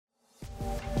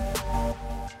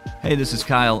Hey, this is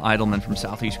Kyle Idleman from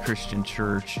Southeast Christian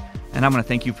Church, and I'm going to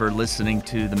thank you for listening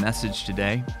to the message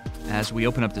today. As we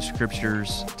open up the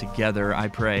scriptures together, I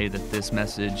pray that this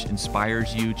message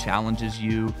inspires you, challenges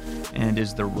you, and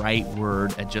is the right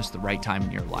word at just the right time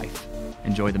in your life.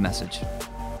 Enjoy the message.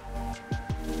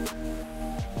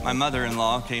 My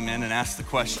mother-in-law came in and asked the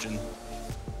question,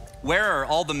 where are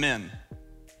all the men?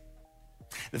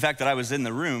 The fact that I was in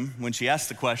the room when she asked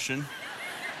the question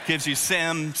gives you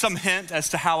some hint as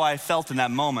to how I felt in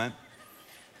that moment.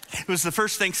 It was the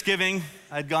first Thanksgiving.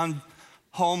 I'd gone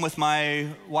home with my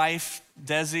wife,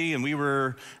 Desi, and we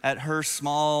were at her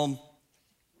small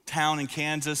town in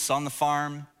Kansas on the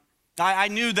farm. I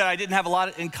knew that I didn't have a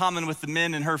lot in common with the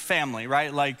men in her family,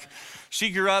 right? Like,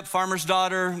 she grew up farmer's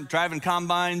daughter, driving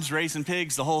combines, raising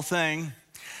pigs, the whole thing.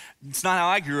 It's not how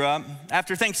I grew up.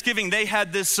 After Thanksgiving, they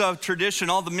had this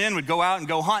tradition. All the men would go out and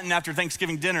go hunting after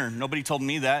Thanksgiving dinner. Nobody told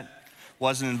me that.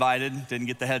 Wasn't invited, didn't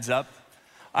get the heads up.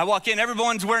 I walk in,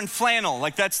 everyone's wearing flannel,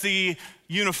 like that's the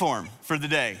uniform for the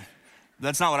day.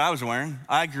 That's not what I was wearing.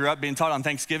 I grew up being taught on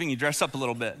Thanksgiving, you dress up a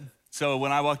little bit. So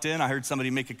when I walked in, I heard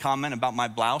somebody make a comment about my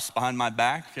blouse behind my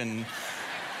back and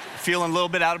feeling a little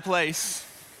bit out of place.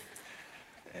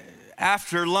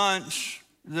 After lunch,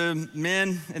 the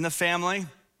men in the family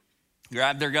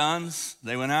grabbed their guns,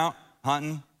 they went out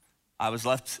hunting. I was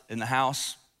left in the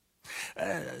house.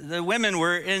 The women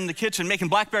were in the kitchen making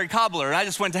blackberry cobbler, and I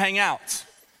just went to hang out.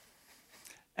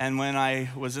 And when I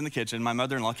was in the kitchen, my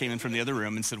mother-in-law came in from the other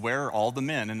room and said, where are all the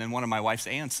men? And then one of my wife's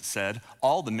aunts said,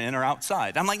 all the men are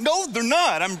outside. I'm like, no, they're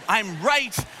not. I'm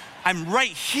right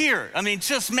here. I mean,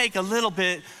 just make a little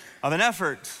bit of an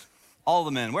effort. All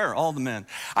the men, where are all the men?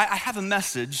 I have a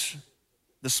message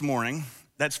this morning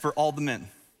that's for all the men.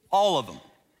 All of them,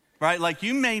 right? Like,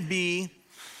 you may be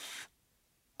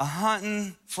a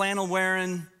hunting, flannel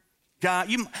wearing guy.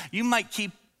 You might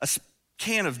keep a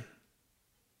can of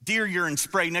deer urine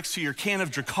spray next to your can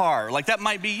of Drakkar. Like, that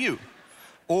might be you.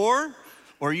 Or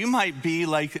you might be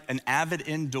like an avid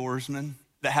indoorsman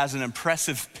that has an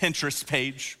impressive Pinterest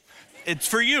page. It's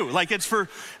for you. Like, it's for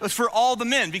all the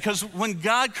men, because when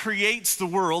God creates the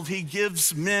world, he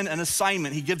gives men an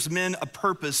assignment. He gives men a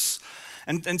purpose.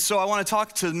 And so I want to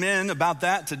talk to men about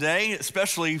that today,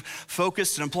 especially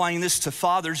focused and applying this to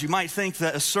fathers. You might think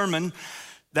that a sermon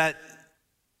that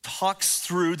talks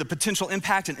through the potential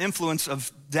impact and influence of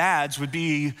dads would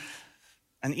be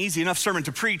an easy enough sermon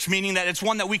to preach, meaning that it's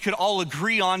one that we could all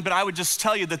agree on, but I would just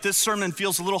tell you that this sermon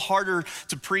feels a little harder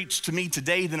to preach to me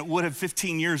today than it would have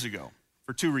 15 years ago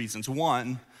for two reasons.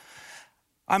 One,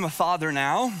 I'm a father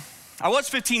now. I was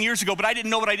 15 years ago, but I didn't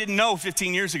know what I didn't know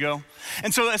 15 years ago.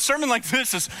 And so a sermon like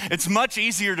this it's much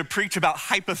easier to preach about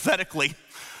hypothetically,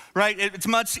 right? It's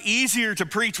much easier to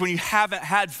preach when you haven't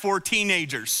had 4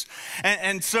 teenagers.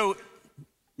 And so,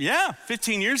 yeah,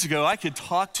 15 years ago, I could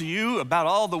talk to you about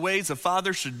all the ways a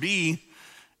father should be.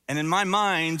 And in my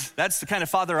mind, that's the kind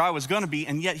of father I was gonna be.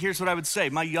 And yet, here's what I would say.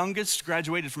 My youngest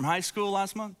graduated from high school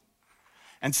last month.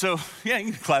 And so, yeah,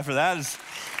 you can clap for that.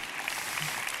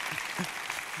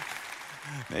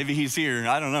 Maybe he's here,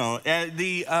 I don't know.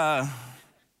 He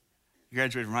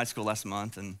graduated from high school last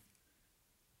month, and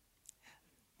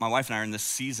my wife and I are in this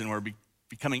season where we're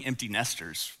becoming empty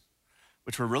nesters,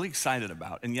 which we're really excited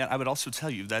about. And yet I would also tell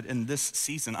you that in this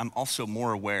season, I'm also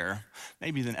more aware,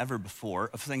 maybe than ever before,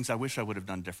 of things I wish I would have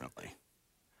done differently.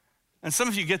 And some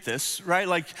of you get this, right?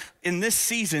 Like, in this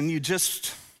season, you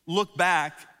just look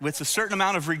back with a certain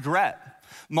amount of regret.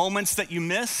 Moments that you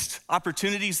missed,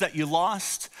 opportunities that you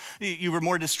lost. You were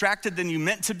more distracted than you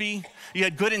meant to be. You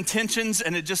had good intentions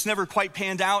and it just never quite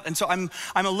panned out. And so I'm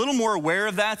a little more aware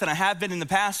of that than I have been in the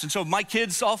past. And so my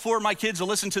kids, all 4 of my kids will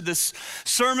listen to this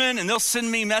sermon and they'll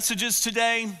send me messages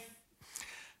today.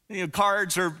 You know,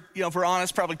 cards or, if we're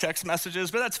honest, probably text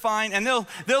messages, but that's fine. And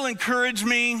they'll encourage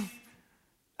me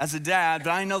as a dad,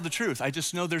 but I know the truth. I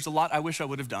just know there's a lot I wish I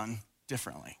would have done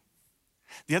differently.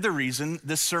 The other reason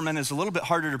this sermon is a little bit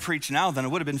harder to preach now than it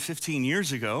would have been 15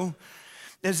 years ago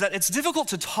is that it's difficult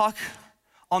to talk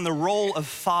on the role of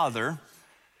father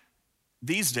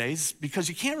these days because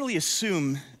you can't really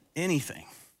assume anything.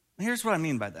 Here's what I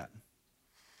mean by that.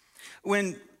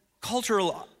 When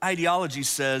cultural ideology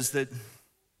says that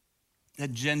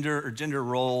gender or gender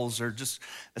roles are just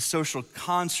a social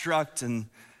construct and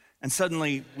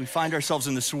suddenly we find ourselves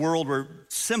in this world where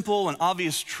simple and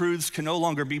obvious truths can no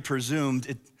longer be presumed,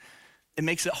 it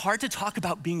makes it hard to talk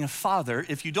about being a father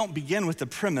if you don't begin with the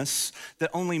premise that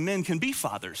only men can be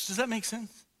fathers. Does that make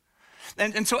sense?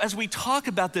 And so as we talk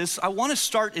about this, I want to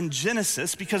start in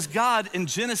Genesis because God in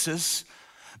Genesis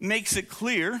makes it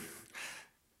clear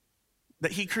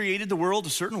that he created the world a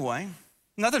certain way.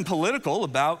 Nothing political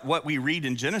about what we read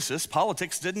in Genesis.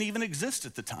 Politics didn't even exist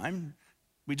at the time.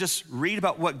 We just read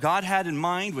about what God had in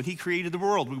mind when he created the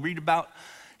world. We read about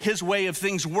his way of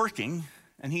things working,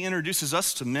 and he introduces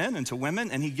us to men and to women,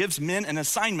 and he gives men an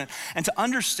assignment. And to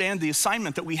understand the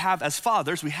assignment that we have as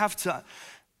fathers, we have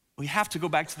to go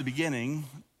back to the beginning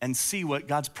and see what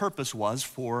God's purpose was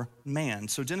for man.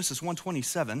 So Genesis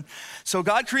 1:27, so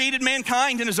God created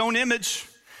mankind in his own image.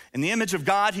 In the image of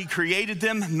God, he created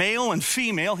them, male and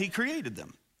female, he created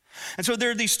them. And so there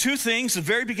are these two things, the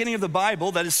very beginning of the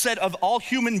Bible, that is said of all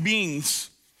human beings.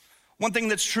 One thing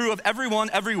that's true of everyone,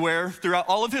 everywhere, throughout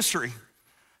all of history.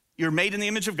 You're made in the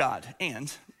image of God,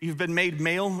 and you've been made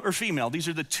male or female. These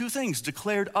are the two things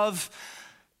declared of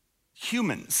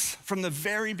humans from the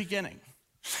very beginning.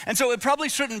 And so it probably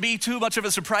shouldn't be too much of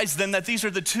a surprise then that these are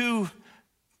the two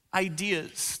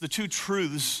ideas, the two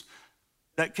truths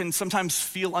that can sometimes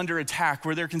feel under attack,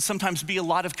 where there can sometimes be a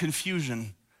lot of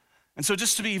confusion. And so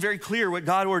just to be very clear, what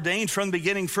God ordained from the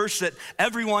beginning, first, that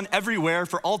everyone, everywhere,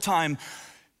 for all time,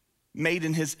 made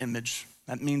in his image.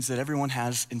 That means that everyone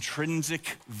has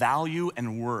intrinsic value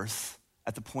and worth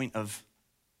at the point of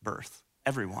birth.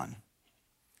 Everyone.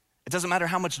 It doesn't matter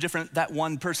how much different that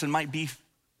one person might be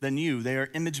than you. They are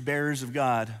image bearers of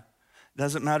God. It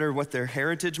doesn't matter what their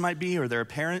heritage might be or their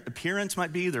appearance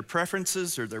might be, their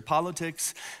preferences or their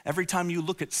politics. Every time you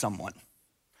look at someone,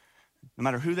 no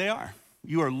matter who they are,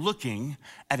 you are looking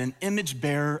at an image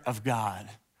bearer of God.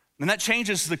 And that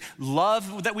changes the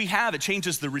love that we have. It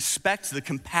changes the respect, the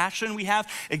compassion we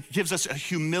have. It gives us a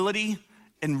humility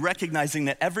in recognizing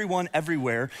that everyone,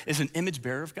 everywhere is an image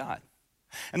bearer of God.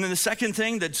 And then the second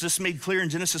thing that's just made clear in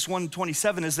Genesis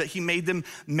 1:27 is that he made them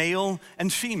male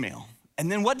and female.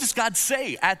 And then what does God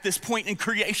say at this point in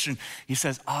creation? He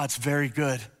says, it's very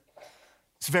good.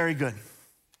 It's very good.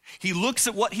 He looks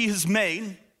at what he has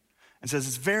made and says,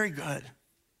 it's very good.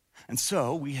 And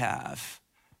so we have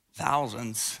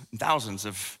thousands and thousands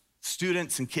of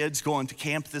students and kids going to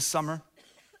camp this summer.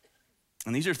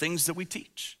 And these are things that we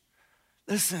teach.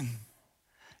 Listen,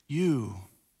 you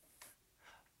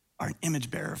are an image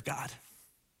bearer of God.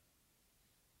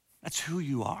 That's who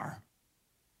you are.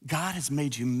 God has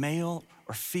made you male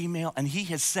or female, and he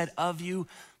has said of you,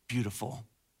 beautiful.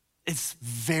 It's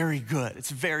very good.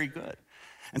 It's very good.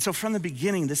 And so from the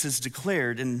beginning, this is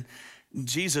declared. And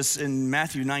Jesus in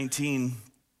Matthew 19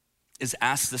 is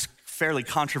asked this fairly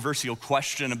controversial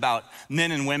question about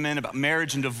men and women, about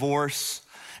marriage and divorce.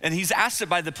 And he's asked it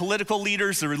by the political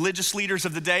leaders, the religious leaders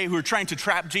of the day who are trying to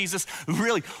trap Jesus.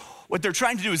 Really, what they're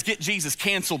trying to do is get Jesus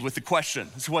canceled with the question.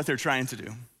 That's what they're trying to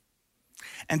do.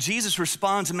 And Jesus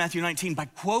responds in Matthew 19 by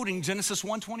quoting Genesis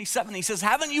 1:27. He says,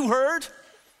 haven't you heard?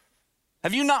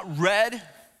 Have you not read?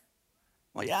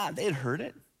 Well, yeah, they had heard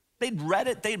it. They'd read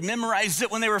it. They'd memorized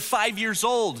it when they were 5 years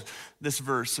old, this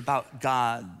verse about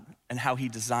God and how he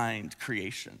designed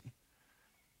creation.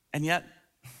 And yet,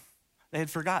 they had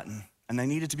forgotten, and they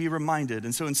needed to be reminded.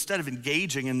 And so instead of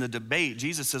engaging in the debate,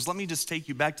 Jesus says, let me just take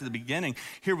you back to the beginning.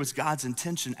 Here was God's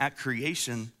intention at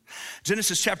creation.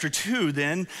 Genesis chapter 2,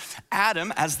 then,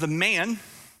 Adam, as the man,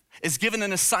 is given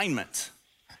an assignment.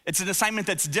 It's an assignment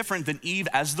that's different than Eve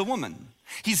as the woman.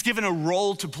 He's given a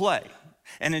role to play.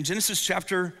 And in Genesis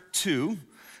chapter 2,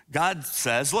 God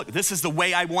says, look, this is the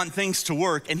way I want things to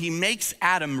work, and he makes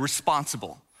Adam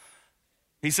responsible.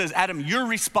 He says, Adam, you're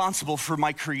responsible for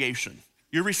my creation.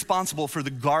 You're responsible for the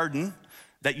garden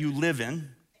that you live in.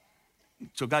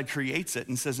 So God creates it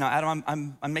and says, now, Adam,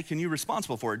 I'm making you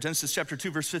responsible for it. Genesis chapter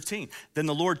 2, verse 15. Then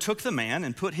the Lord took the man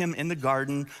and put him in the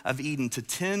Garden of Eden to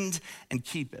tend and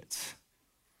keep it.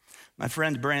 My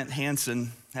friend Brant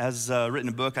Hansen has written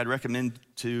a book I'd recommend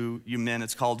to you men.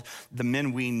 It's called The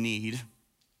Men We Need.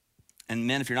 And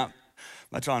men, if you're not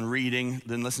much on reading,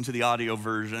 then listen to the audio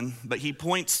version. But he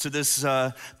points to this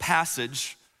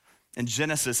passage in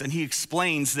Genesis, and he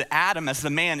explains that Adam, as the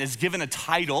man, is given a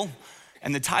title,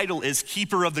 and the title is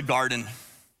Keeper of the Garden.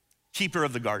 Keeper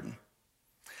of the Garden.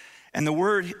 And the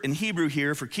word in Hebrew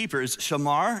here for keeper is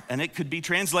shamar, and it could be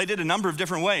translated a number of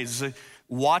different ways. It's a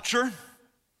watcher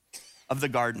of the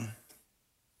garden,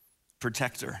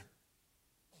 protector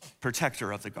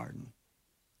of the garden,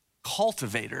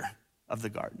 cultivator of the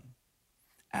garden.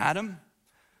 Adam,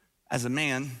 as a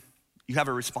man, you have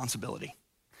a responsibility.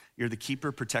 You're the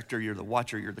keeper, protector, you're the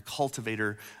watcher, you're the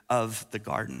cultivator of the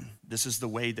garden. This is the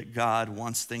way that God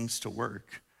wants things to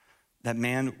work. That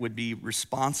man would be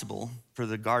responsible for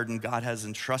the garden God has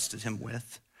entrusted him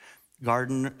with.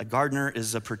 A gardener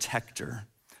is a protector.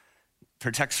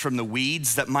 Protects from the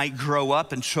weeds that might grow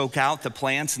up and choke out the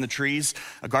plants and the trees.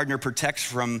 A gardener protects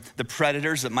from the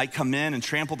predators that might come in and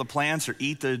trample the plants or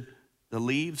eat the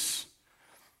leaves.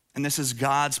 And this is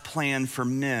God's plan for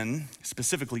men,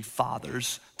 specifically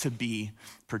fathers, to be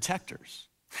protectors.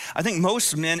 I think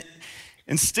most men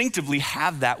instinctively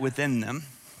have that within them,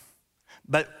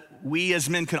 but we as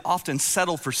men can often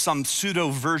settle for some pseudo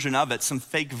version of it, some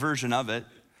fake version of it.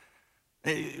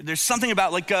 There's something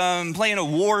about like playing a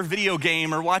war video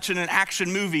game or watching an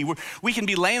action movie where we can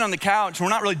be laying on the couch, we're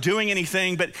not really doing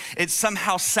anything, but it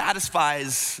somehow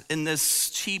satisfies in this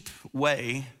cheap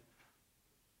way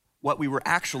what we were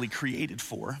actually created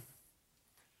for,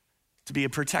 to be a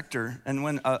protector. And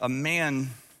when a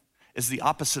man is the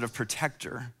opposite of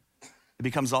protector, it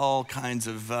becomes all kinds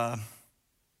of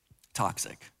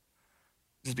toxic.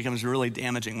 It just becomes really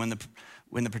damaging when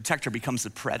the protector becomes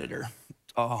the predator.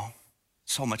 Oh,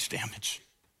 so much damage.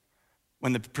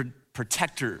 When the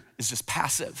protector is just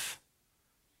passive,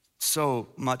 so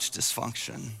much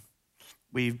dysfunction.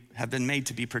 We have been made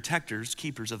to be protectors,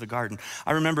 keepers of the garden.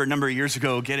 I remember a number of years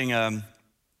ago getting an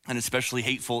especially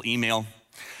hateful email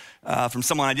from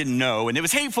someone I didn't know, and it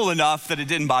was hateful enough that it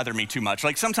didn't bother me too much.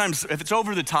 Like sometimes if it's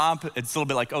over the top, it's a little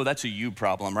bit like, oh, that's a you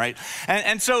problem, right?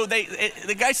 And so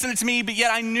the guy sent it to me, but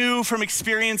yet I knew from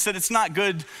experience that it's not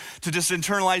good to just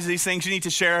internalize these things. You need to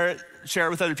share it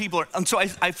with other people. And so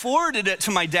I forwarded it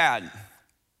to my dad,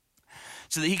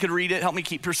 so that he could read it, help me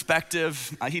keep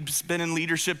perspective. He'd been in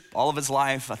leadership all of his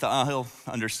life. I thought, oh, he'll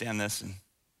understand this. And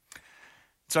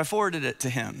so I forwarded it to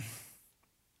him.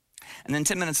 And then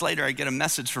 10 minutes later, I get a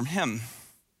message from him,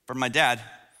 from my dad.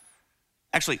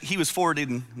 Actually, he was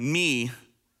forwarding me,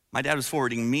 my dad was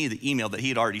forwarding me the email that he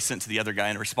had already sent to the other guy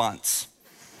in response.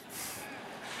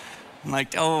 I'm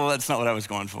like, oh, that's not what I was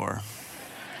going for.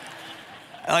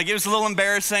 Like, it was a little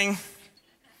embarrassing.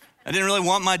 I didn't really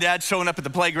want my dad showing up at the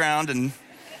playground, and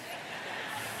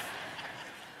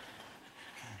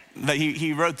but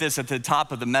he wrote this at the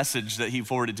top of the message that he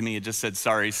forwarded to me. It just said,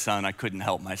 sorry, son, I couldn't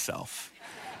help myself.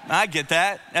 I get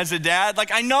that as a dad.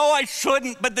 Like, I know I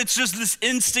shouldn't, but it's just this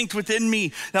instinct within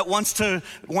me that wants to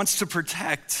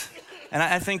protect. And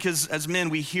I think as men,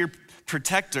 we hear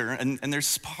protector, and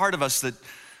there's part of us that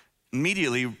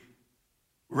immediately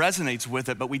resonates with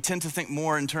it, but we tend to think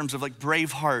more in terms of like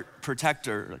Braveheart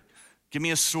protector. Like, give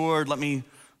me a sword, let me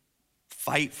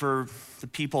fight for the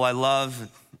people I love,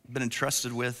 been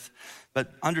entrusted with.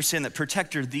 But understand that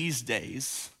protector these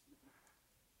days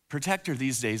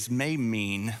may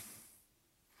mean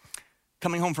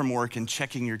coming home from work and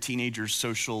checking your teenager's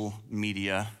social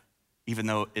media, even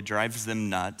though it drives them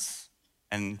nuts,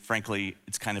 and frankly,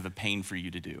 it's kind of a pain for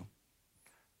you to do.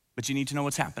 But you need to know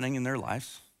what's happening in their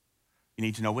lives. You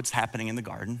need to know what's happening in the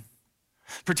garden.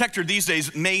 Protector these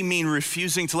days may mean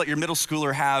refusing to let your middle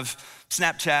schooler have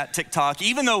Snapchat, TikTok,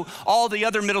 even though all the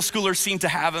other middle schoolers seem to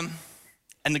have them.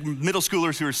 And the middle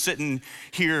schoolers who are sitting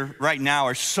here right now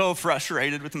are so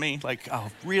frustrated with me. Like, oh,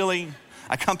 really?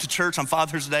 I come to church on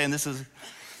Father's Day and this is...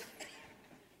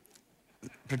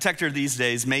 Protector these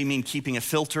days may mean keeping a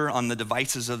filter on the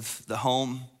devices of the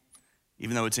home,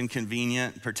 even though it's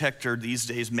inconvenient. Protector these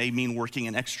days may mean working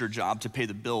an extra job to pay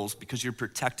the bills because you're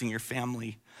protecting your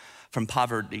family from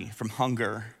poverty, from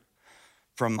hunger,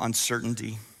 from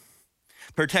uncertainty.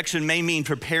 Protection may mean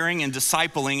preparing and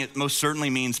discipling. It most certainly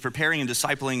means preparing and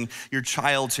discipling your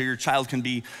child so your child can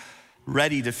be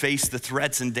ready to face the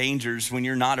threats and dangers when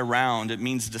you're not around. It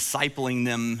means discipling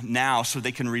them now so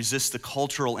they can resist the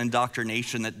cultural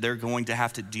indoctrination that they're going to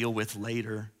have to deal with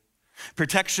later.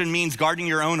 Protection means guarding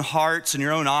your own hearts and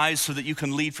your own eyes so that you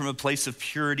can lead from a place of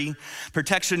purity.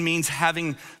 Protection means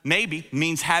having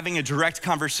a direct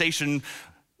conversation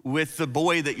with the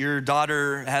boy that your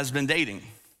daughter has been dating.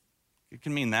 It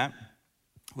can mean that.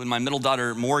 When my middle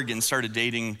daughter, Morgan, started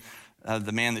dating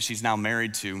the man that she's now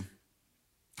married to,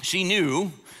 she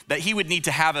knew that he would need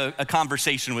to have a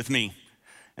conversation with me.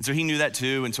 And so he knew that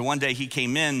too. And so one day he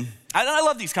came in. I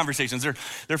love these conversations.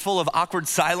 They're full of awkward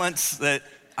silence that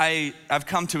I've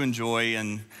come to enjoy.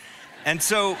 And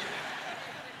so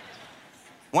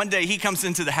one day he comes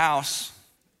into the house,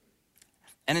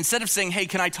 and instead of saying, hey,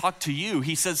 can I talk to you?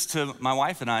 He says to my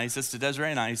wife and I, he says to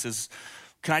Desiree and I, he says,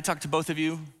 can I talk to both of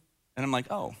you? And I'm like,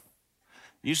 oh.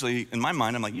 Usually, in my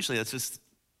mind, I'm like, usually that's just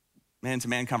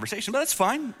man-to-man conversation, but that's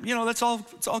fine. You know, it's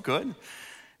all good.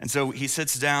 And so he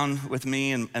sits down with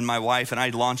me and my wife, and I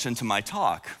launch into my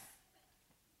talk.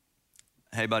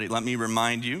 Hey, buddy, let me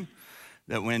remind you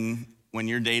that when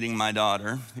you're dating my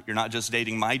daughter, you're not just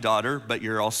dating my daughter, but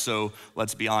you're also,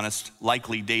 let's be honest,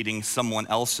 likely dating someone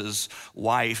else's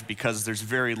wife, because there's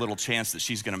very little chance that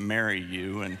she's gonna marry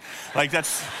you. And like,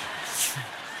 that's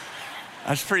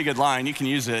a pretty good line. You can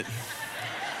use it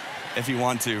if you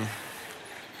want to.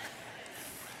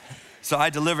 So I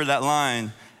deliver that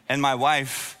line, and my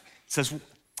wife says,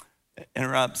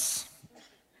 interrupts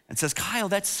and says, Kyle,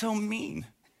 that's so mean.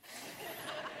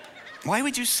 Why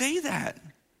would you say that?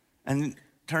 And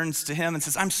turns to him and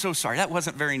says, I'm so sorry, that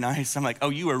wasn't very nice. I'm like, oh,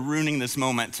 you are ruining this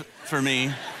moment for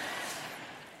me.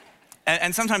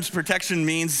 And sometimes protection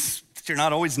means you're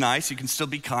not always nice, you can still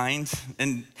be kind.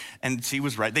 And she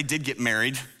was right, they did get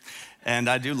married, and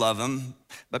I do love them,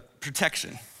 but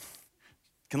protection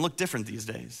can look different these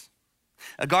days.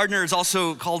 A gardener is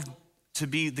also called to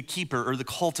be the keeper or the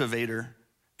cultivator,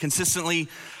 consistently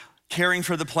caring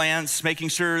for the plants, making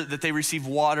sure that they receive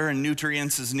water and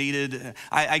nutrients as needed.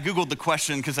 I Googled the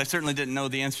question because I certainly didn't know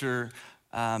the answer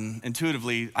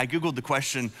intuitively. I Googled the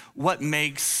question, what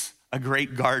makes a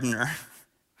great gardener?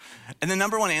 And the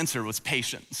number one answer was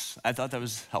patience. I thought that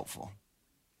was helpful.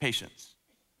 Patience.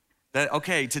 That,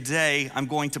 okay, today I'm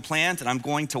going to plant and I'm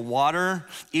going to water,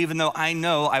 even though I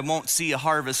know I won't see a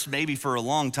harvest maybe for a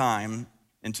long time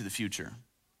into the future.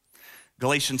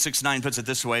 Galatians 6:9 puts it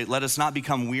this way, let us not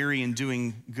become weary in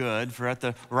doing good, for at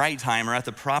the right time or at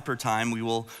the proper time, we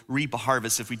will reap a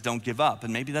harvest if we don't give up.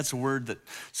 And maybe that's a word that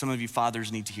some of you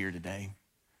fathers need to hear today.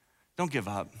 Don't give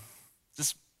up.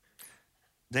 Just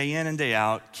day in and day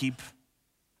out, keep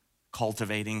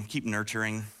cultivating, keep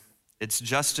nurturing. It's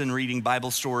Justin reading Bible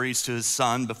stories to his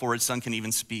son before his son can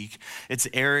even speak. It's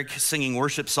Eric singing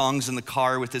worship songs in the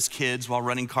car with his kids while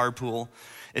running carpool.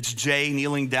 It's Jay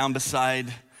kneeling down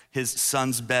beside his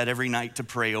son's bed every night to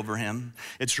pray over him.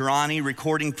 It's Ronnie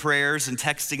recording prayers and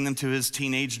texting them to his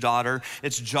teenage daughter.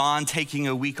 It's John taking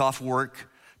a week off work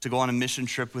to go on a mission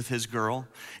trip with his girl.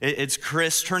 It's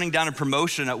Chris turning down a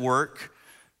promotion at work,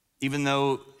 even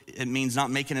though it means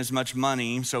not making as much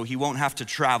money, so he won't have to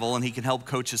travel and he can help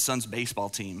coach his son's baseball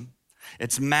team.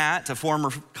 It's Matt, a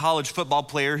former college football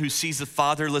player who sees a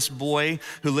fatherless boy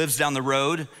who lives down the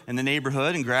road in the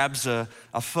neighborhood and grabs a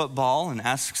football and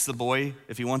asks the boy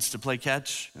if he wants to play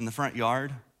catch in the front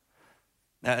yard.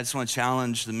 I just want to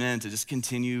challenge the men to just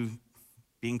continue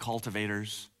being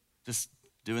cultivators, just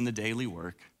doing the daily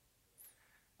work.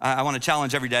 I want to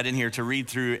challenge every dad in here to read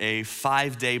through a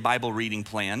 5-day Bible reading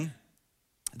plan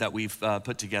that we've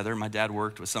put together. My dad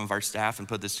worked with some of our staff and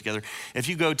put this together. If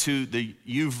you go to the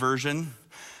YouVersion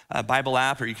Bible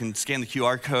app, or you can scan the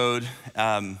QR code,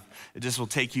 it just will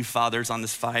take you fathers on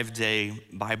this 5-day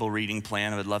Bible reading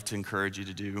plan. I would love to encourage you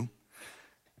to do.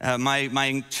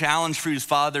 My challenge for you as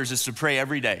fathers is to pray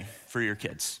every day for your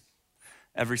kids,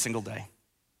 every single day.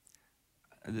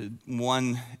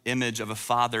 One image of a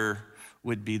father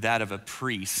would be that of a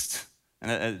priest.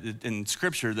 And in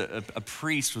scripture, a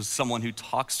priest was someone who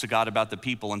talks to God about the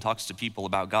people and talks to people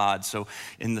about God. So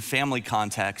in the family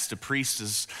context, a priest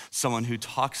is someone who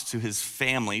talks to his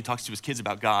family, talks to his kids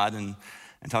about God, and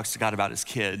talks to God about his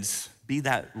kids. Be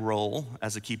that role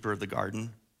as a keeper of the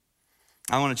garden.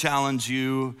 I want to challenge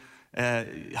you,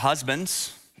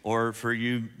 husbands, or for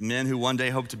you men who one day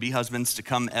hope to be husbands, to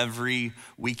come every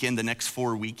weekend, the next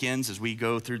 4 weekends, as we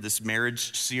go through this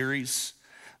marriage series,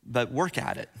 but work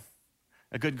at it.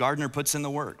 A good gardener puts in the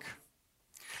work.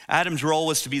 Adam's role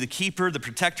was to be the keeper, the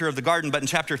protector of the garden, but in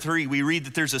chapter 3, we read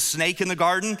that there's a snake in the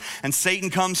garden, and Satan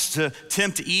comes to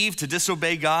tempt Eve to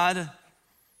disobey God.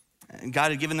 And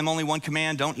God had given them only one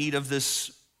command, don't eat of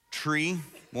this tree,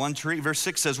 one tree. Verse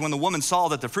 6 says, when the woman saw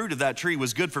that the fruit of that tree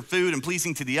was good for food and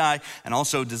pleasing to the eye, and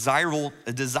also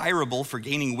desirable for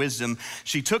gaining wisdom,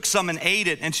 she took some and ate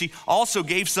it, and she also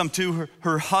gave some to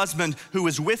her husband who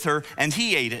was with her, and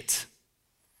he ate it.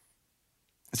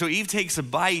 So Eve takes a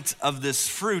bite of this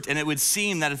fruit, and it would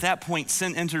seem that at that point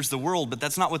sin enters the world, but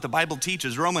that's not what the Bible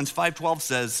teaches. Romans 5:12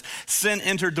 says, sin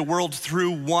entered the world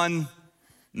through one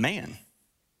man.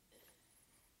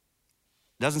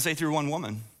 It doesn't say through one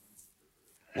woman.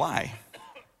 Why?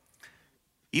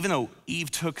 Even though Eve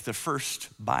took the first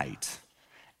bite,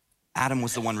 Adam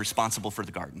was the one responsible for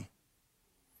the garden.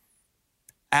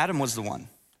 Adam was the one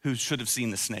who should have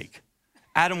seen the snake.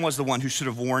 Adam was the one who should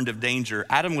have warned of danger.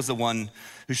 Adam was the one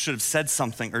who should have said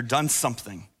something or done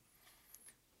something.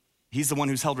 He's the one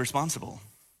who's held responsible.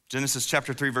 Genesis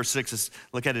chapter 3, verse 6,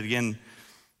 look at it again.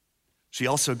 She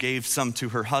also gave some to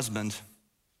her husband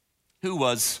who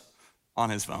was on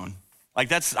his phone. Like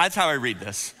that's how I read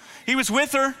this. He was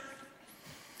with her,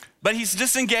 but he's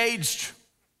disengaged.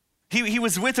 He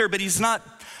was with her, but he's not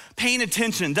paying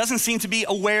attention, doesn't seem to be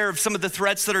aware of some of the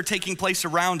threats that are taking place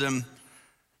around him.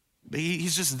 But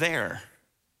he's just there.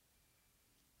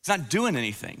 He's not doing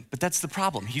anything, but that's the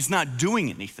problem. He's not doing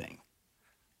anything,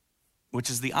 which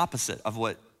is the opposite of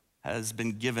what has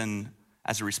been given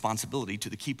as a responsibility to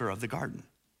the keeper of the garden.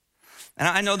 And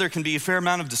I know there can be a fair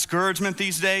amount of discouragement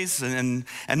these days, and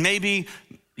maybe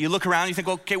you look around and you think,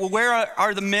 okay, well, where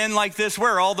are the men like this?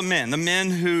 Where are all the men? The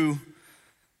men who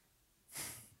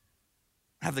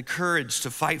have the courage to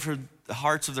fight for the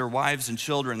hearts of their wives and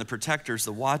children, the protectors,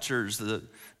 the watchers, the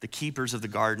keepers of the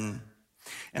garden.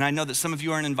 And I know that some of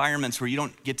you are in environments where you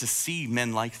don't get to see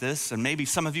men like this, and maybe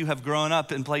some of you have grown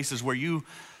up in places where you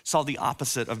saw the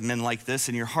opposite of men like this,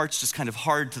 and your heart's just kind of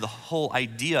hard to the whole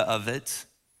idea of it.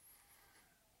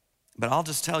 But I'll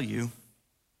just tell you,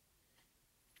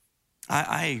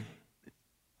 I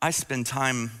spend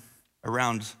time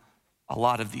around a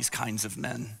lot of these kinds of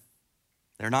men.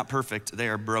 They're not perfect, they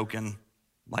are broken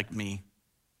like me.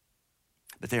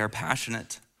 But they are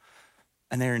passionate,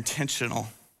 and they are intentional,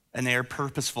 and they are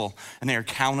purposeful, and they are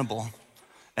accountable.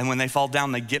 And when they fall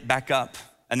down, they get back up,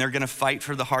 and they're gonna fight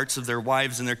for the hearts of their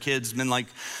wives and their kids. Men like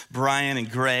Brian and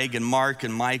Greg and Mark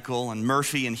and Michael and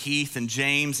Murphy and Heath and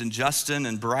James and Justin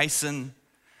and Bryson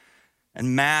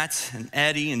and Matt and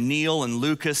Eddie and Neil and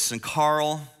Lucas and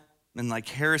Carl, and like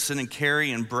Harrison and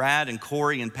Carrie and Brad and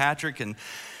Corey and Patrick and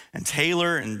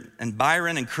Taylor and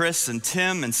Byron and Chris and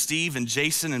Tim and Steve and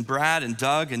Jason and Brad and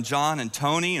Doug and John and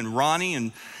Tony and Ronnie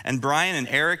and Brian and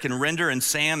Eric and Render and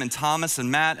Sam and Thomas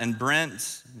and Matt and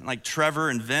Brent, like Trevor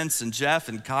and Vince and Jeff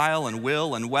and Kyle and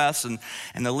Will and Wes, and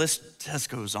the list just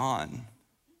goes on.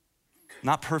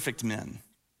 Not perfect men,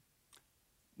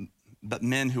 but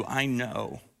men who I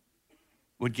know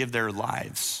would give their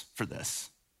lives for this.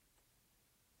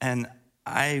 And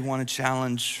I want to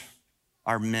challenge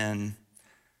our men.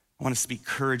 I want to speak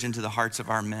courage into the hearts of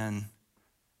our men.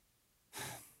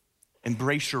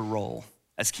 Embrace your role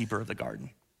as keeper of the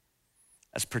garden,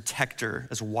 as protector,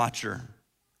 as watcher.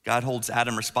 God holds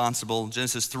Adam responsible.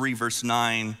 Genesis 3, verse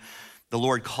 9, the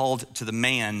Lord called to the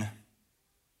man.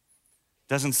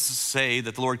 Doesn't say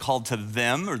that the Lord called to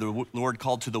them or the Lord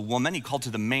called to the woman. He called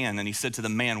to the man, and he said to the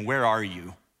man, where are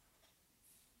you?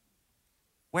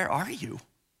 Where are you?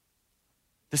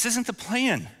 This isn't the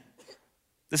plan.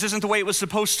 This isn't the way it was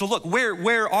supposed to look.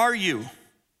 Where are you?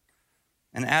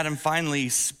 And Adam finally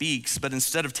speaks, but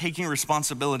instead of taking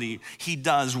responsibility, he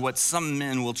does what some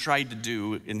men will try to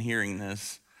do in hearing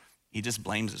this. He just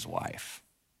blames his wife.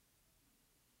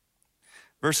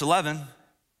 Verse 11,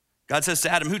 God says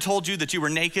to Adam, who told you that you were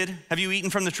naked? Have you eaten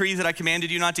from the tree that I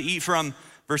commanded you not to eat from?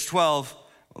 Verse 12,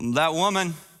 that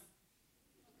woman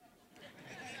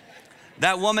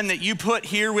that you put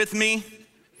here with me.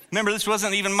 Remember, this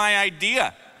wasn't even my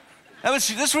idea.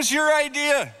 This was your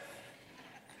idea.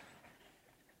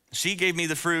 She gave me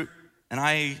the fruit and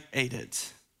I ate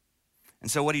it.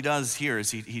 And so what he does here is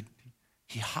he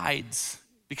hides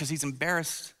because he's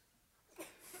embarrassed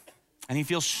and he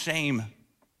feels shame.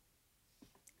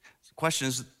 The question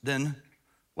is then,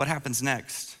 what happens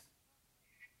next?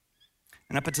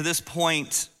 And up to this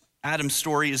point, Adam's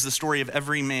story is the story of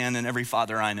every man and every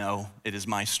father I know. It is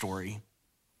my story.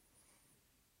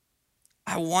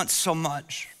 I want so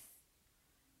much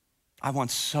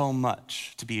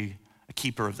to be a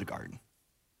keeper of the garden,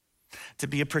 to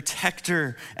be a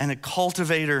protector and a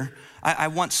cultivator. I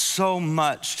want so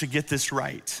much to get this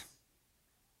right.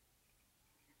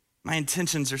 My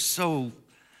intentions are so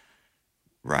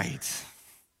right,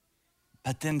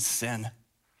 but then sin.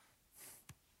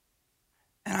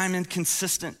 And I'm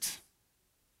inconsistent.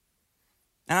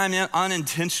 And I'm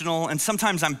unintentional, and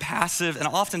sometimes I'm passive, and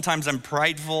oftentimes I'm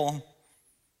prideful.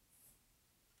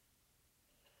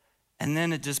 And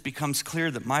then it just becomes clear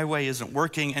that my way isn't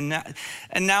working. And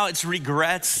now it's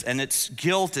regrets and it's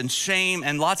guilt and shame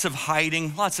and lots of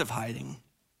hiding.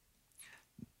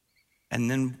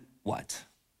 And then what?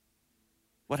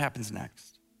 What happens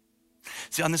next?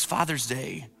 See, on this Father's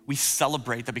Day, we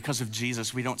celebrate that because of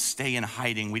Jesus, we don't stay in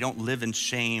hiding. We don't live in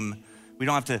shame. We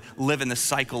don't have to live in the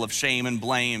cycle of shame and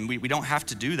blame. We don't have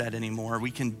to do that anymore. We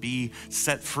can be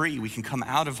set free. We can come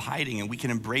out of hiding and we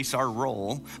can embrace our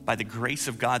role by the grace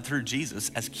of God through Jesus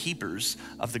as keepers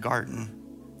of the garden.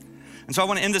 And so I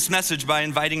want to end this message by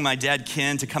inviting my dad,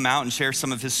 Ken, to come out and share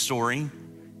some of his story.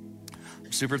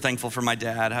 I'm super thankful for my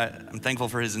dad. I'm thankful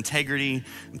for his integrity.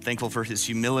 I'm thankful for his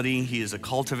humility. He is a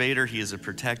cultivator. He is a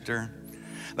protector.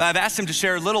 But I've asked him to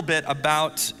share a little bit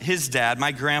about his dad,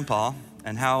 my grandpa,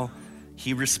 and how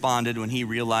he responded when he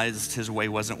realized his way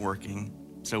wasn't working.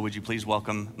 So would you please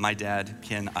welcome my dad,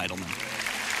 Ken Idleman.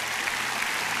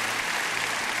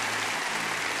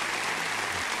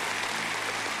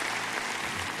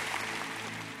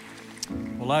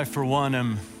 Well, I, for one,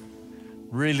 am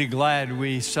really glad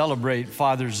we celebrate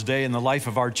Father's Day in the life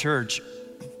of our church.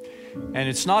 And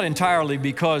it's not entirely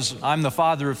because I'm the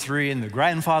father of 3 and the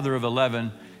grandfather of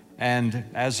 11, and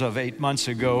as of 8 months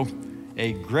ago,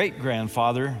 a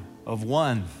great-grandfather of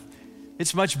 1.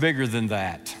 It's much bigger than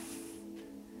that.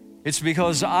 It's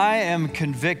because I am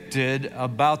convicted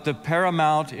about the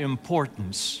paramount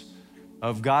importance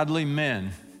of godly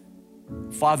men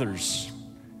fathers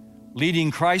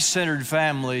leading Christ-centered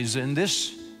families in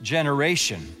this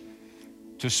generation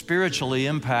to spiritually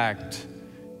impact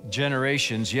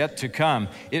generations yet to come.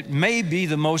 It may be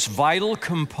the most vital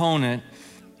component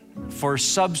for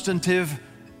substantive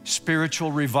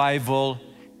spiritual revival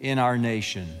in our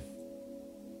nation.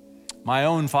 My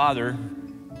own father,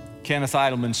 Kenneth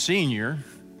Idleman Sr.,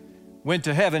 went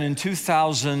to heaven in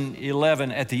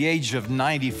 2011 at the age of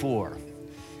 94.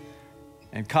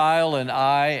 And Kyle and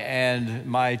I and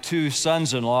my two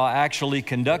sons-in-law actually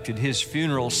conducted his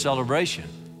funeral celebration.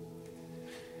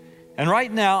 And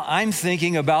right now, I'm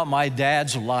thinking about my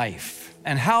dad's life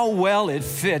and how well it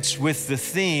fits with the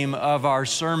theme of our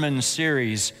sermon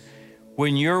series,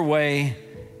 When Your Way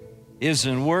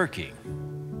Isn't Working.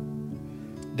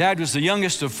 Dad was the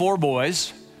youngest of 4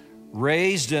 boys,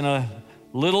 raised in a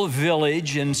little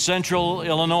village in central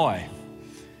Illinois.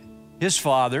 His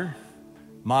father,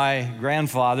 my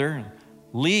grandfather,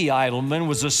 Lee Idleman,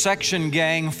 was a section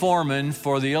gang foreman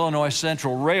for the Illinois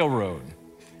Central Railroad.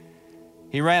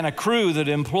 He ran a crew that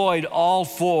employed all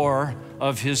 4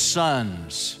 of his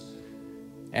sons,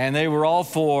 and they were all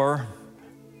 4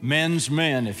 men's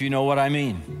men, if you know what I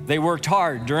mean. They worked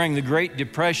hard during the Great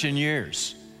Depression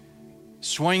years,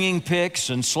 swinging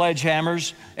picks and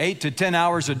sledgehammers 8 to 10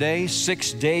 hours a day,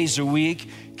 6 days a week,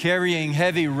 carrying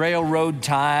heavy railroad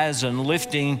ties and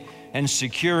lifting and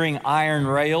securing iron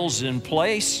rails in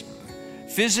place.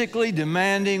 Physically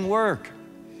demanding work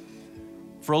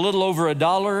for a little over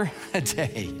 $1 a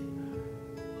day.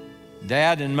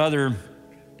 Dad and Mother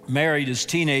married as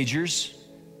teenagers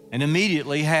and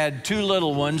immediately had 2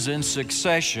 little ones in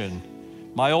succession,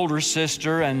 my older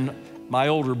sister and my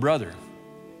older brother.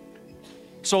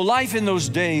 So life in those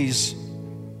days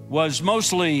was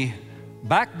mostly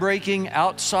back-breaking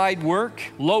outside work,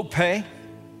 low pay,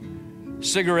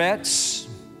 cigarettes,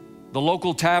 the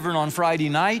local tavern on Friday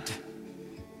night,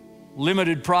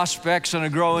 limited prospects and a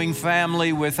growing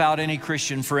family without any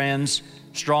Christian friends,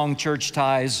 strong church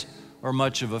ties, or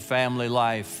much of a family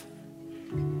life.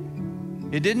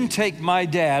 It didn't take my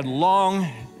dad long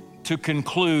to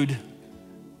conclude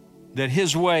that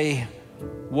his way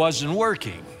wasn't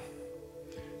working.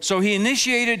 So he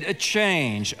initiated a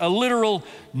change, a literal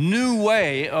new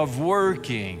way of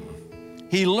working.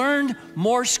 He learned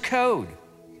Morse code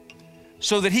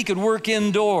so that he could work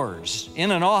indoors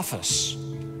in an office,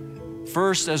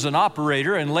 first as an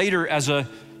operator and later as a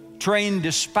train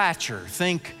dispatcher.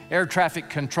 Think air traffic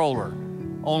controller,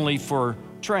 only for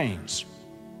trains.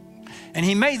 And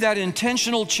he made that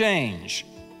intentional change,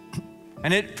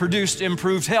 and it produced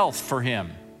improved health for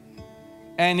him,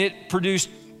 and it produced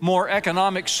more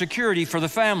economic security for the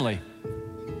family.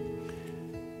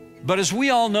 But as we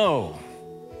all know,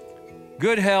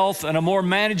 good health and a more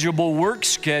manageable work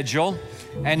schedule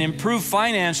and improved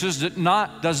finances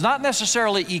does not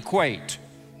necessarily equate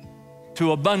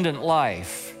to abundant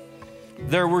life.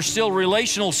 There were still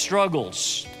relational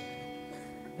struggles.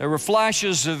 There were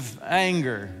flashes of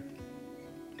anger,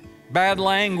 bad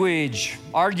language,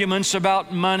 arguments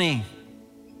about money,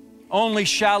 only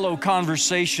shallow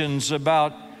conversations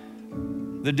about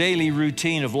the daily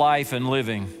routine of life and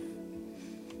living.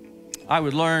 I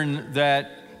would learn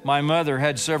that my mother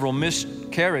had several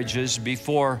miscarriages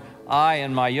before I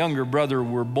and my younger brother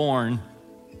were born.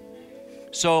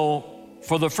 So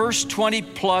for the first 20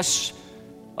 plus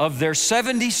of their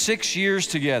 76 years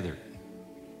together,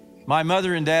 my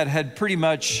mother and dad had pretty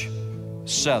much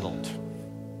settled.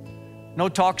 No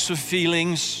talks of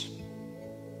feelings,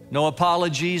 no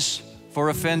apologies for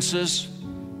offenses,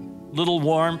 little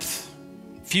warmth,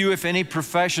 few if any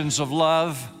professions of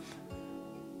love,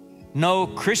 no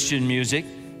Christian music,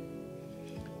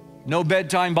 no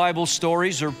bedtime Bible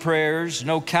stories or prayers,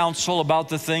 no counsel about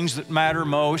the things that matter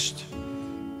most.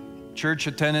 Church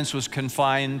attendance was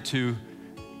confined to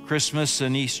Christmas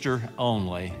and Easter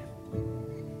only.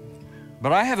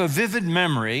 But I have a vivid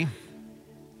memory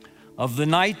of the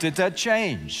night that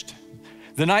changed.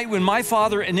 The night when my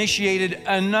father initiated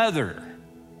another,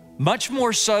 much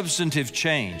more substantive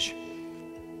change.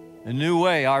 A new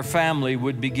way our family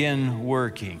would begin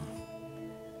working.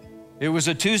 It was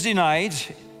a Tuesday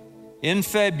night in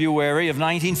February of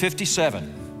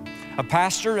 1957. A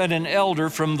pastor and an elder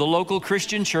from the local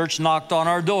Christian church knocked on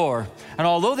our door. And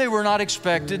although they were not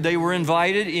expected, they were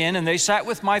invited in, and they sat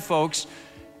with my folks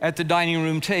at the dining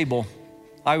room table.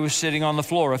 I was sitting on the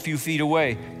floor a few feet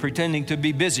away, pretending to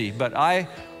be busy, but I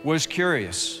was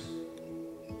curious,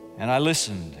 and I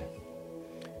listened.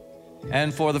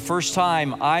 And for the first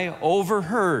time, I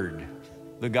overheard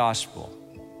the gospel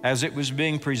as it was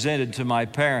being presented to my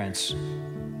parents.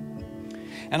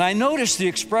 And I noticed the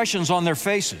expressions on their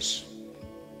faces.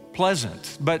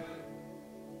 pleasant, but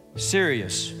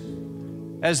serious.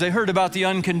 As they heard about the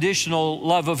unconditional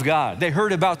love of God, they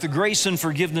heard about the grace and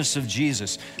forgiveness of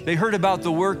Jesus. They heard about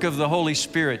the work of the Holy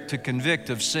Spirit to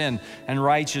convict of sin and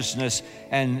righteousness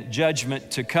and judgment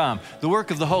to come. The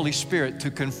work of the Holy Spirit to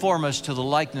conform us to the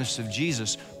likeness of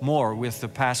Jesus more with the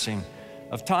passing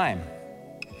of time.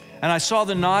 And I saw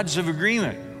the nods of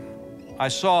agreement. I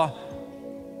saw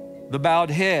the bowed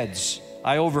heads.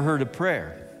 I overheard a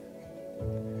prayer.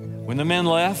 When the men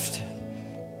left,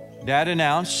 Dad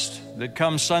announced that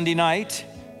come Sunday night,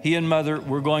 he and Mother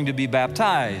were going to be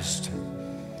baptized.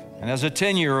 And as a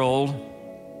 10-year-old,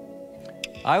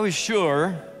 I was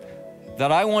sure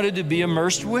that I wanted to be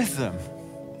immersed with them.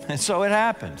 And so it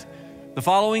happened. The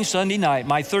following Sunday night,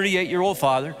 my 38-year-old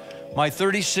father, my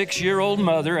 36-year-old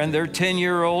mother, and their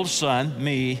 10-year-old son,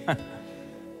 me,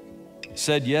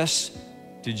 said yes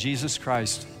to Jesus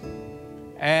Christ.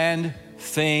 And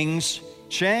things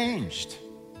changed.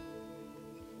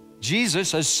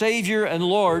 Jesus, as Savior and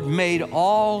Lord, made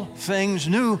all things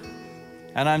new.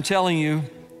 And I'm telling you,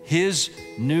 His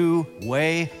new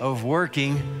way of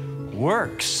working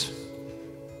works.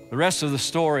 The rest of the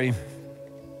story,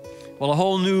 well, a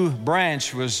whole new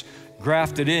branch was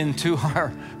grafted into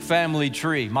our family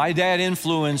tree. My dad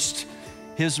influenced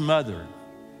his mother,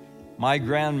 my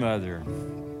grandmother,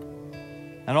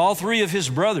 and all three of his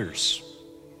brothers,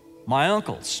 my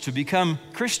uncles, to become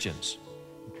Christians.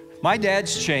 My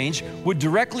dad's change would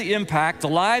directly impact the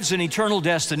lives and eternal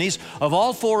destinies of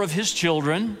all four of his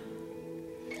children,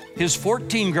 his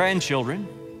 14 grandchildren,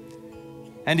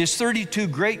 and his 32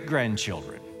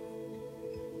 great-grandchildren.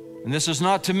 And this is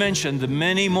not to mention the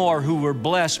many more who were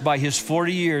blessed by his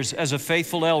 40 years as a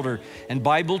faithful elder and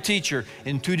Bible teacher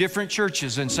in two different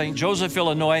churches in St. Joseph,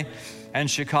 Illinois, and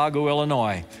Chicago,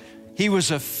 Illinois. He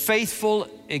was a faithful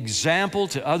example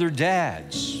to other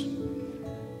dads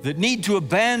that need to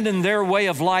abandon their way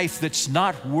of life that's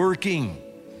not working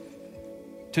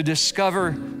to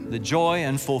discover the joy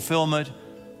and fulfillment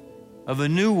of a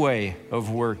new way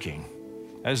of working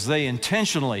as they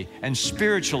intentionally and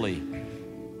spiritually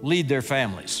lead their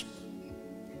families.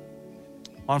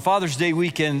 On Father's Day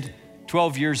weekend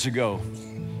 12 years ago,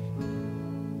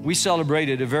 we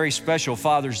celebrated a very special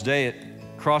Father's Day at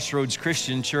Crossroads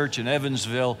Christian Church in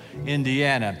Evansville,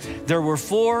 Indiana. There were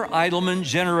 4 Idleman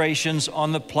generations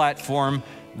on the platform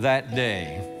that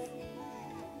day.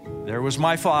 There was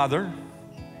my father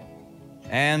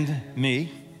and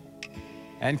me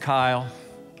and Kyle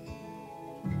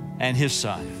and his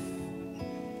son.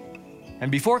 And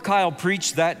before Kyle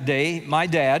preached that day, my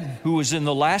dad, who was in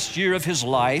the last year of his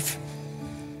life,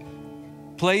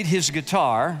 played his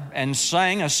guitar and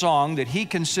sang a song that he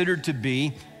considered to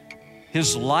be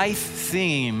his life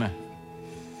theme.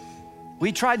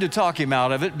 We tried to talk him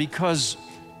out of it because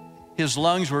his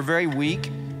lungs were very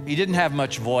weak. He didn't have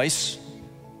much voice,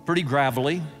 pretty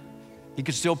gravelly. He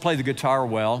could still play the guitar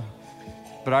well.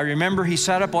 But I remember he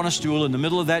sat up on a stool in the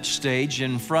middle of that stage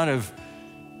in front of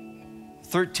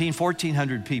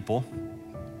 1,400 people,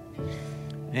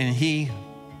 and he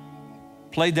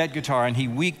played that guitar and he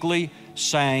weakly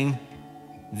sang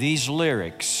these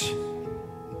lyrics.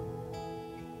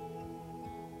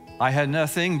 I had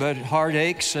nothing but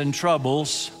heartaches and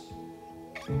troubles.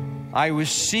 I was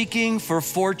seeking for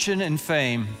fortune and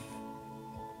fame.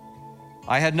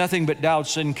 I had nothing but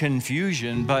doubts and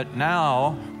confusion, but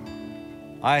now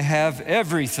I have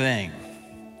everything.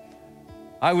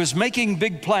 I was making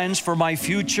big plans for my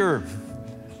future.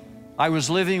 I was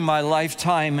living my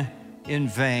lifetime in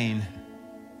vain.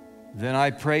 Then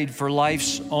I prayed for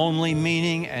life's only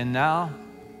meaning, and now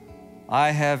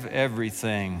I have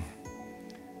everything.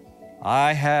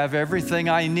 I have everything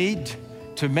I need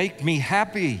to make me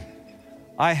happy.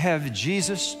 I have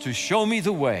Jesus to show me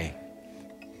the way.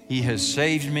 He has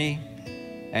saved me,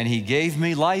 and He gave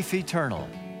me life eternal.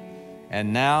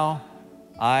 And now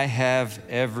I have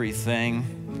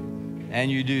everything. And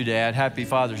you do, Dad. Happy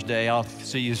Father's Day. I'll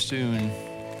see you soon.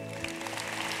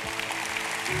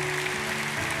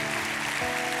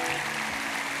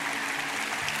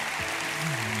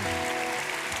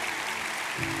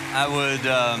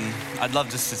 I'd love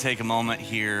just to take a moment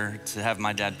here to have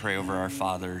my dad pray over our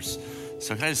fathers.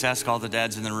 So can I just ask all the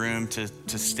dads in the room to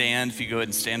stand? If you go ahead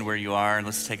and stand where you are, and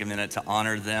let's take a minute to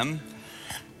honor them.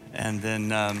 And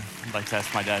then I'd like to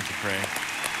ask my dad to pray.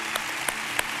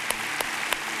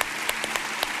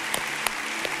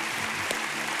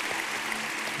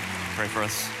 Pray for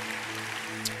us.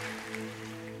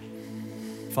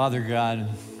 Father God,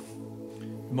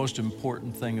 the most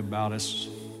important thing about us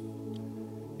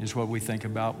is what we think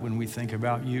about when we think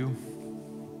about you.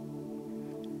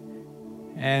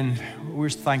 And we're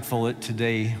thankful that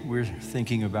today we're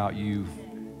thinking about you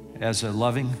as a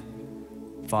loving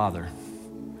Father.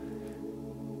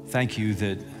 Thank you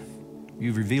that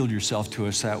you've revealed yourself to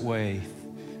us that way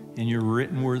in your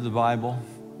written word, the Bible,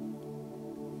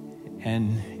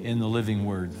 and in the living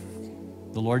word,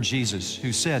 the Lord Jesus,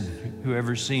 who said,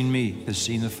 "Whoever's seen me has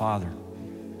seen the Father."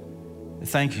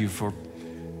 Thank you for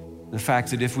the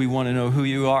fact that if we want to know who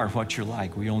you are, what you're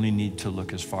like, we only need to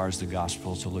look as far as the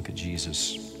Gospels to look at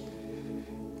Jesus.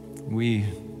 We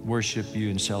worship you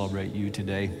and celebrate you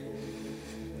today.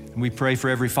 And we pray for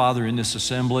every father in this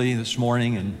assembly this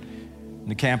morning and in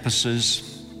the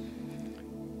campuses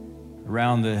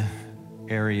around the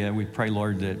area. We pray,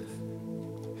 Lord, that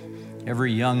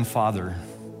every young father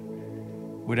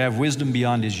would have wisdom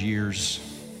beyond his years,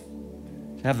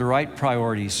 to have the right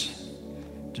priorities,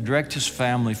 to direct his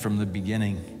family from the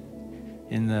beginning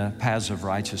in the paths of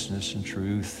righteousness and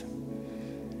truth.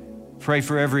 Pray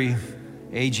for every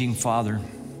aging father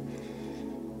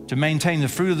to maintain the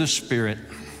fruit of the Spirit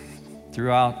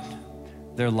throughout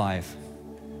their life.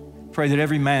 Pray that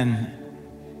every man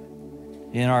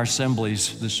in our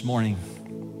assemblies this morning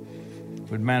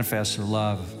would manifest the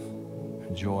love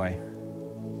and joy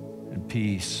and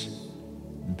peace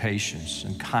and patience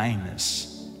and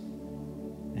kindness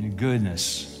and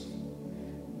goodness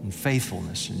and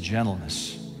faithfulness and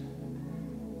gentleness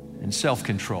and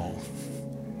self-control.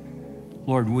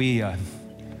 Lord, we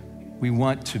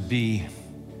want to be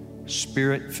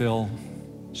Spirit-filled,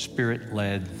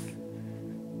 Spirit-led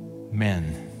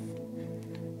men,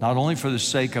 not only for the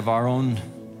sake of our own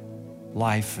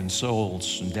life and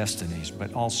souls and destinies,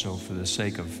 but also for the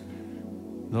sake of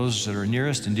those that are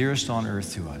nearest and dearest on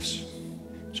earth to us.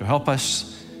 So help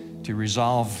us to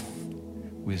resolve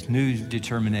with new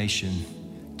determination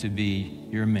to be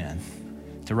your men,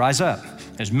 to rise up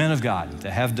as men of God,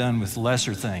 to have done with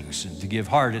lesser things, and to give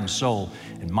heart and soul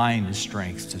and mind and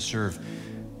strength to serve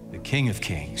the King of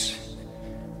Kings,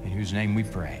 in whose name we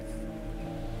pray.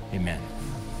 Amen.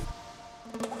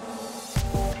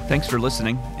 Thanks for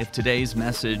listening. If today's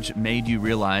message made you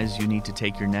realize you need to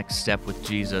take your next step with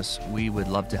Jesus, we would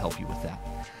love to help you with that.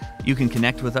 You can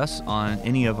connect with us on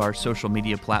any of our social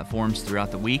media platforms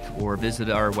throughout the week or visit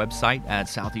our website at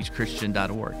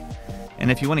southeastchristian.org.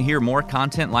 And if you want to hear more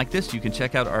content like this, you can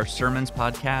check out our Sermons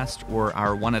podcast or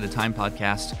our One at a Time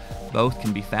podcast. Both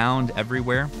can be found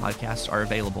everywhere podcasts are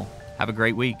available. Have a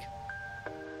great week.